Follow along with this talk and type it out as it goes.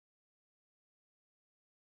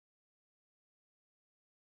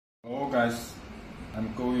Hello guys, I'm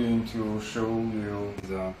going to show you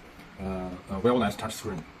the wireless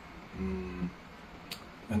touchscreen.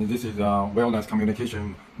 And this is a wireless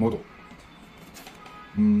communication model.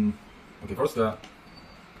 Okay, first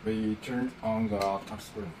we turn on the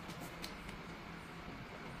touchscreen.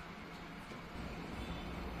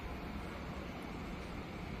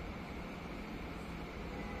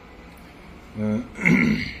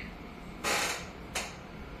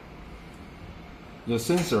 The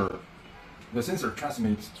sensor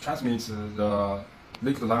transmits the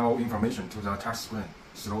liquid level information to the touchscreen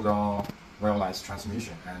through the wireless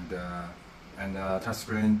transmission, and the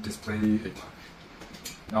touchscreen display it.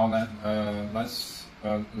 Now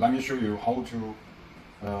let me show you how to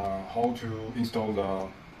install the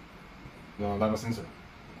level sensor.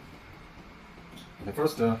 Okay,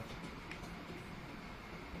 first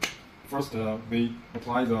we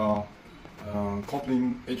apply the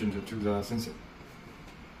coupling agent to the sensor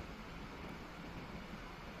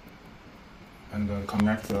and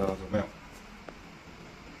connect the wire.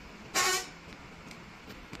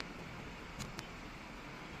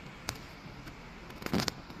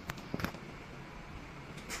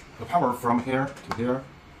 The power from here to here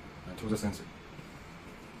to the sensor,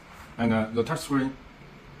 and the touchscreen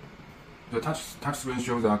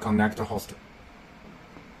shows a connect host.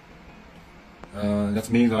 That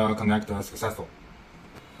means the connect successful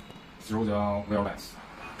through the wireless.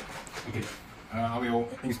 Okay, I will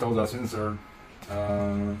install the sensor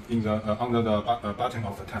under the button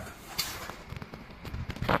of the tap.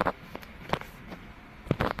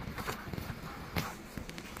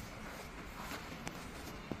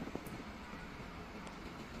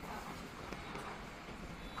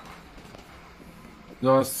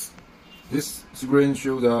 This screen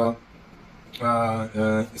shows the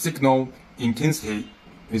signal intensity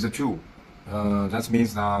is 2. That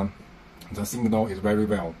means the signal is very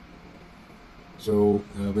well. So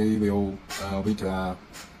we will wait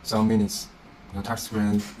some minutes. The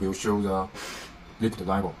touchscreen will show the liquid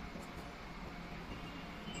level.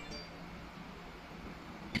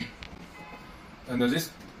 And this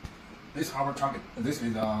is our target. This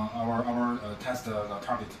is our test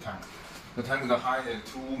target tank. The tank the height is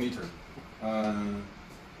 2 meters. In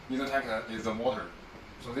the tank is the water.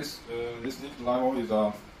 So this liquid level is